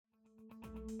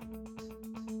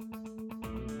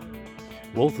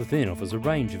Wealth Within offers a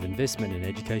range of investment and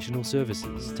educational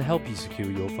services to help you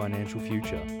secure your financial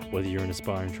future. Whether you're an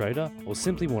aspiring trader or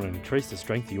simply want to increase the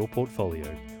strength of your portfolio,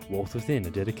 Wealth Within are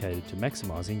dedicated to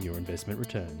maximising your investment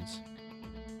returns.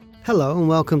 Hello and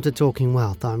welcome to Talking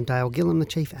Wealth. I'm Dale Gillham, the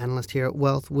Chief Analyst here at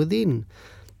Wealth Within.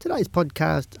 Today's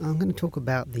podcast, I'm going to talk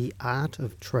about the art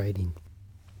of trading.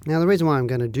 Now, the reason why I'm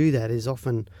going to do that is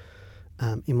often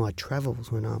in my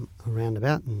travels when I'm around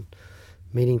about and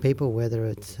meeting people, whether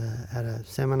it's at a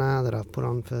seminar that I've put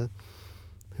on for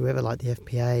whoever, like the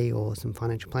FPA or some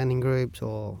financial planning groups,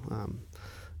 or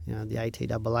the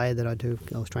ATAA that I do,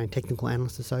 Australian Technical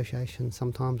Analyst Association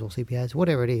sometimes, or CPAs,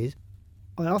 whatever it is.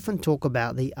 I often talk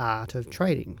about the art of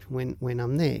trading when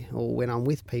I'm there or when I'm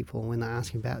with people, when they're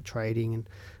asking about trading. And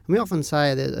we often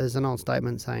say, there's an old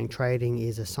statement saying trading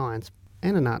is a science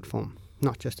and an art form,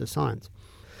 not just a science.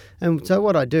 And so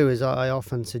what I do is I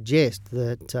often suggest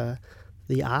that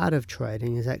the art of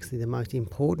trading is actually the most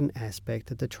important aspect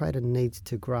that the trader needs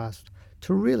to grasp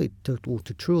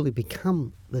to truly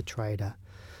become the trader.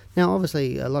 Now,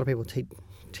 obviously, a lot of people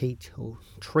teach or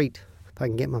treat, if I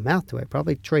can get my mouth to it,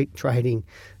 probably treat trading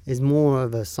as more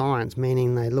of a science,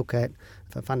 meaning they look at,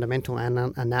 for fundamental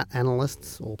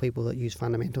analysts or people that use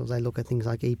fundamentals, they look at things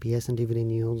like EPS and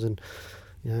dividend yields and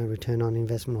return on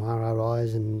investment or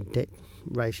ROIs and debt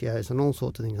ratios and all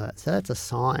sorts of things like that. So that's a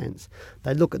science.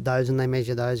 They look at those and they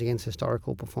measure those against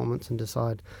historical performance and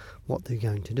decide what they're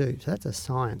going to do. So that's a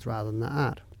science rather than the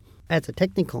art. As a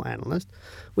technical analyst,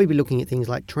 we'd be looking at things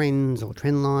like trends or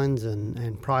trend lines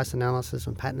and price analysis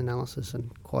and pattern analysis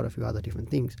and quite a few other different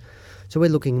things. So we're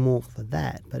looking more for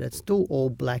that, but it's still all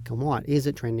black and white. Is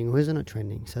it trending or isn't it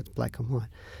trending? So it's black and white.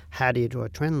 How do you draw a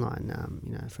trend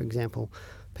line? For example,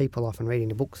 people often read in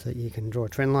the books that you can draw a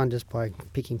trend line just by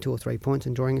picking 2 or 3 points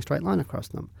and drawing a straight line across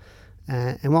them.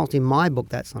 And whilst in my book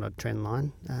that's not a trend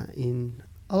line, in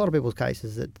a lot of people's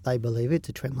cases that they believe it's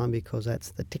a trend line because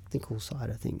that's the technical side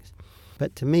of things.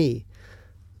 But to me,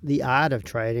 the art of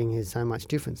trading is so much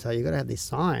different. So you've got to have this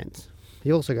science.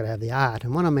 You also got to have the art.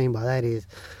 And what I mean by that is,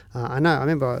 I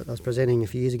remember I was presenting a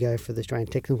few years ago for the Australian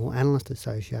Technical Analyst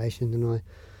Association, and I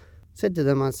said to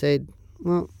them,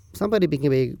 well, somebody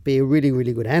can be a really,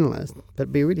 really good analyst,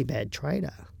 but be a really bad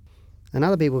trader. And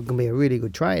other people can be a really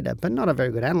good trader, but not a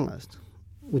very good analyst.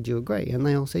 Would you agree? And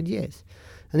they all said yes.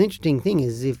 And the interesting thing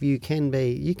is, if you can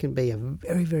be a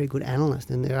very, very good analyst,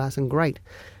 and there are some great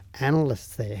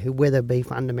analysts there who, whether it be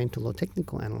fundamental or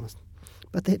technical analysts,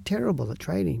 but they're terrible at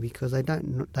trading because they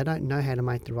don't know how to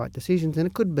make the right decisions. And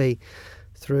it could be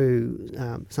through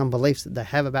some beliefs that they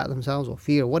have about themselves or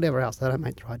fear or whatever else. They don't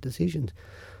make the right decisions.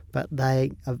 But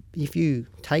if you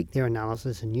take their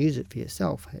analysis and use it for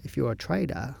yourself, if you're a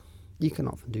trader, you can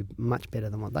often do much better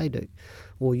than what they do.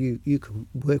 Or you can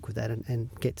work with that and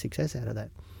get success out of that.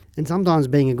 And sometimes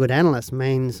being a good analyst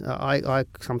means, I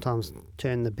sometimes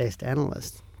turn the best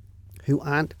analysts who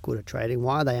aren't good at trading.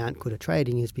 Why they aren't good at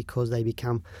trading is because they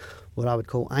become what I would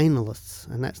call analysts.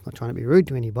 And that's not trying to be rude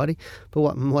to anybody, but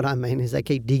what I mean is they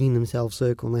keep digging themselves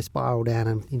circle and they spiral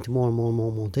down into more and more and more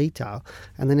and more detail,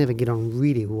 and they never get on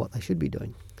really with what they should be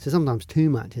doing. So sometimes too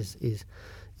much is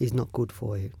not good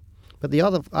for you. But the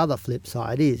other flip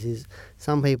side is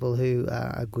some people who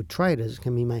are good traders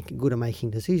can be good at making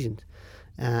decisions.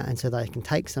 And so they can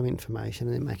take some information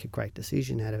and then make a great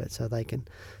decision out of it. So they can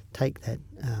take that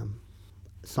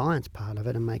science part of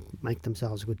it and make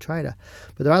themselves a good trader.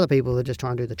 But there are other people that just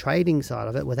try and do the trading side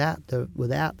of it without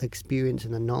the experience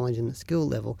and the knowledge and the skill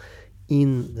level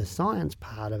in the science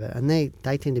part of it. And they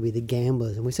tend to be the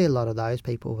gamblers. And we see a lot of those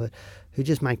people who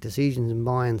just make decisions and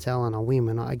buy and sell on a whim.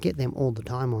 And I get them all the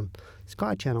time on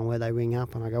Sky Channel where they ring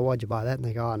up and I go, why'd you buy that? And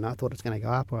they go, oh no, I thought it was going to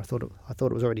go up, or I thought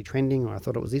it was already trending, or I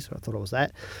thought it was this, or I thought it was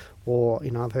that, or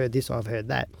I've heard this, or I've heard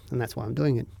that, and that's why I'm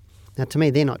doing it. Now, to me,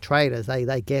 they're not traders.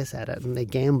 They guess at it, and they're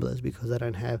gamblers because they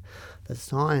don't have the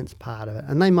science part of it.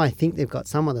 And they might think they've got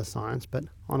some of the science, but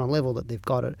on a level that they've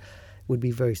got it would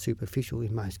be very superficial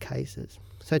in most cases.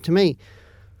 So to me,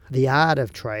 the art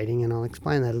of trading, and I'll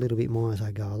explain that a little bit more as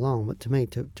I go along, but to me,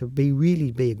 to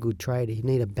really be a good trader, you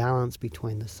need a balance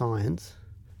between the science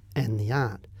and the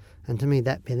art. And to me,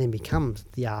 that then becomes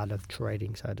the art of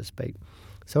trading, so to speak.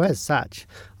 So as such,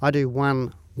 I do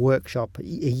one workshop a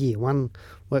year, one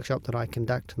workshop that I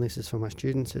conduct, and this is for my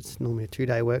students. It's normally a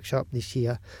 2-day workshop. This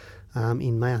year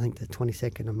in May, I think the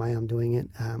 22nd of May I'm doing it.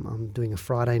 I'm doing a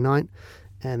Friday night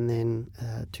and then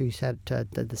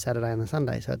the Saturday and the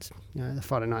Sunday. So it's the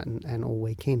Friday night and all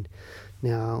weekend.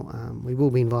 Now, we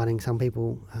will be inviting some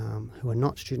people who are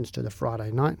not students to the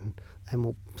Friday night, and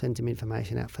we'll send some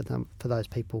information out for those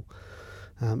people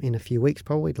in a few weeks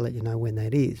probably to let you know when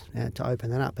that is, to open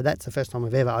that up. But that's the first time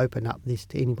I've ever opened up this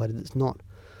to anybody that's not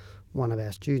one of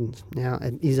our students. Now,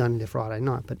 it is only the Friday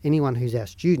night, but anyone who's our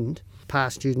student,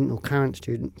 past student or current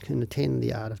student, can attend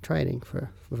the Art of Trading for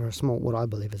a small, what I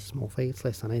believe is a small fee. It's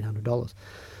less than $800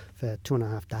 for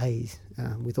 2.5 days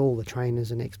with all the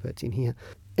trainers and experts in here.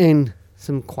 And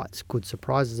some quite good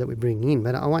surprises that we bring in,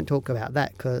 but I won't talk about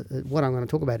that, because what I'm going to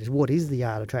talk about is what is the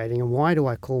Art of Trading and why do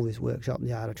I call this workshop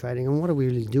the Art of Trading and what are we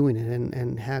really doing in it,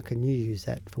 and how can you use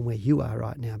that from where you are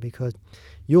right now, because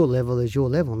your level is your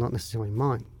level, not necessarily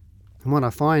mine. And what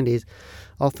I find is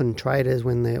often traders,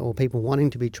 or people wanting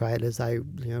to be traders, they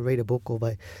read a book or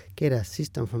they get a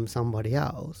system from somebody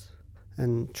else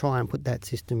and try and put that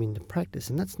system into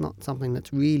practice, and that's not something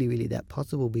that's really that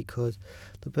possible, because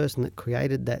the person that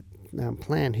created that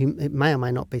plan, who it may or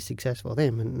may not be successful for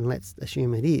them, and let's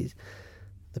assume it is,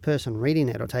 the person reading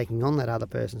it or taking on that other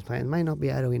person's plan may not be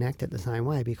able to enact it the same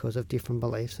way because of different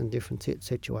beliefs and different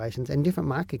situations and different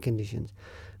market conditions.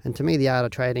 And to me, the Art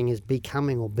of Trading is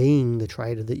becoming or being the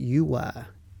trader that you are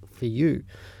for you,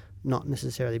 not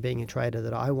necessarily being a trader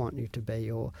that I want you to be,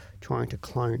 or trying to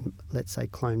clone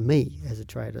me as a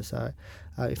trader. So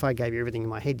if I gave you everything in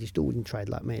my head, you still wouldn't trade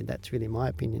like me. That's really my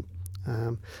opinion.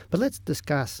 But let's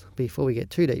discuss, before we get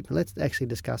too deep, let's actually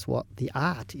discuss what the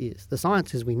art is. The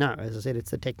science, as we know, as I said,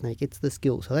 it's the technique, it's the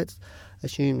skill. So let's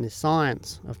assume the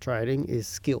science of trading is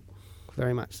skill,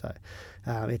 very much so.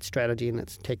 It's strategy and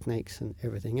it's techniques and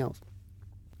everything else.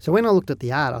 So when I looked at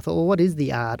the art, I thought, well, what is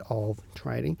the art of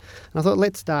trading? And I thought,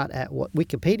 let's start at what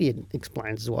Wikipedia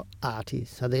explains as what art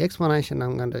is. So the explanation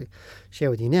I'm going to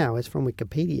share with you now is from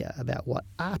Wikipedia about what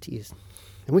art is.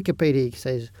 And Wikipedia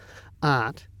says,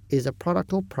 art is a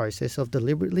product or process of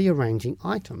deliberately arranging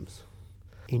items.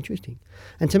 Interesting.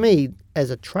 And to me, as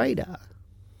a trader,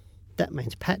 that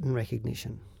means pattern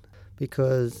recognition.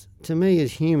 Because to me,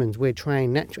 as humans, we're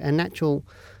trained, natural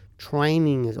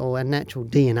training, or a natural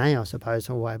DNA, I suppose,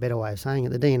 or a better way of saying it,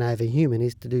 the DNA of a human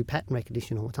is to do pattern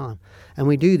recognition all the time. And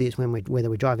we do this whether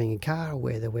we're driving a car or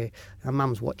whether our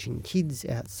mum's watching kids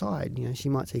outside. She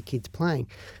might see kids playing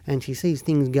and she sees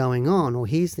things going on or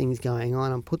hears things going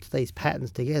on and puts these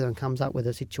patterns together and comes up with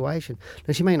a situation.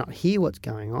 Now, she may not hear what's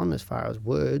going on as far as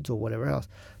words or whatever else,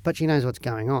 but she knows what's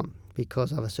going on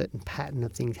because of a certain pattern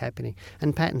of things happening.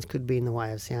 And patterns could be in the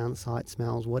way of sound, sight,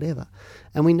 smells, whatever.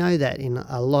 And we know that in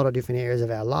a lot of different areas of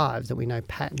our lives, that we know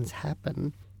patterns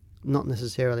happen. Not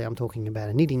necessarily I'm talking about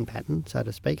a knitting pattern, so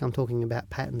to speak. I'm talking about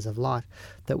patterns of life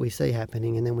that we see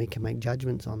happening, and then we can make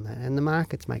judgments on that. And the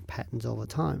markets make patterns all the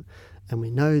time. And we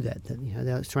know that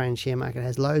the Australian share market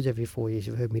has lows every 4 years.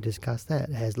 You've heard me discuss that.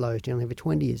 It has lows generally every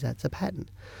 20 years. That's a pattern.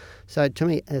 So to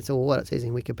me, that's all what it says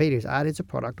in Wikipedia is art is a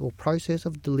product or process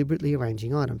of deliberately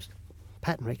arranging items.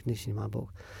 Pattern recognition in my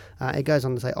book. It goes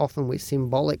on to say often with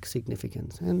symbolic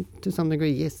significance. And to some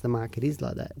degree, yes, the market is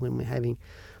like that. When we're having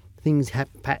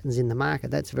patterns in the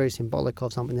market, that's very symbolic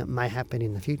of something that may happen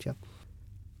in the future.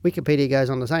 Wikipedia goes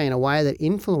on to say in a way that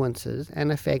influences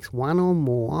and affects one or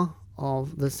more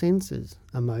of the senses,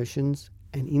 emotions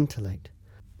and intellect.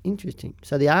 Interesting.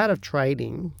 So the art of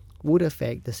trading would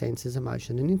affect the senses,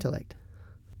 emotion and intellect.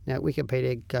 Now,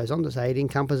 Wikipedia goes on to say it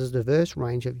encompasses a diverse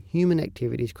range of human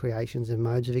activities, creations and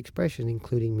modes of expression,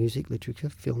 including music, literature,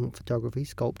 film, photography,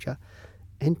 sculpture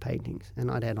and paintings.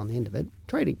 And I'd add on the end of it,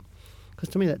 trading. Because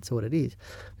to me that's what it is.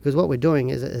 Because what we're doing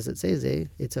is, as it says there,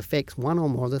 it affects one or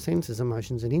more of the senses,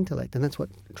 emotions and intellect. And that's what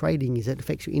trading is. It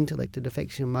affects your intellect, it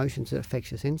affects your emotions, it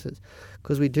affects your senses.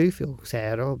 Because we do feel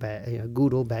sad or bad,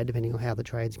 good or bad, depending on how the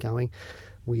trade's going.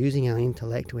 We're using our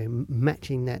intellect, we're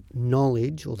matching that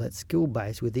knowledge or that skill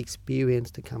base with the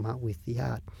experience to come up with the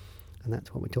art. And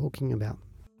that's what we're talking about.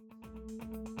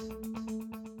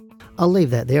 I'll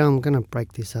leave that there. I'm going to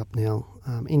break this up now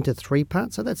into 3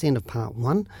 parts. So that's the end of part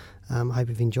 1. I hope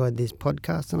you've enjoyed this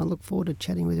podcast and I look forward to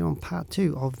chatting with you on part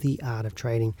 2 of The Art of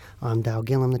Trading. I'm Dale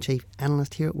Gillham, the Chief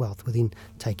Analyst here at Wealth Within.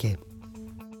 Take care.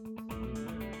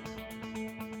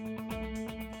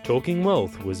 Talking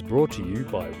Wealth was brought to you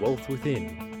by Wealth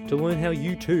Within. To learn how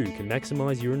you too can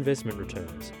maximise your investment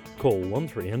returns, call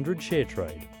 1300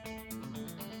 ShareTrade.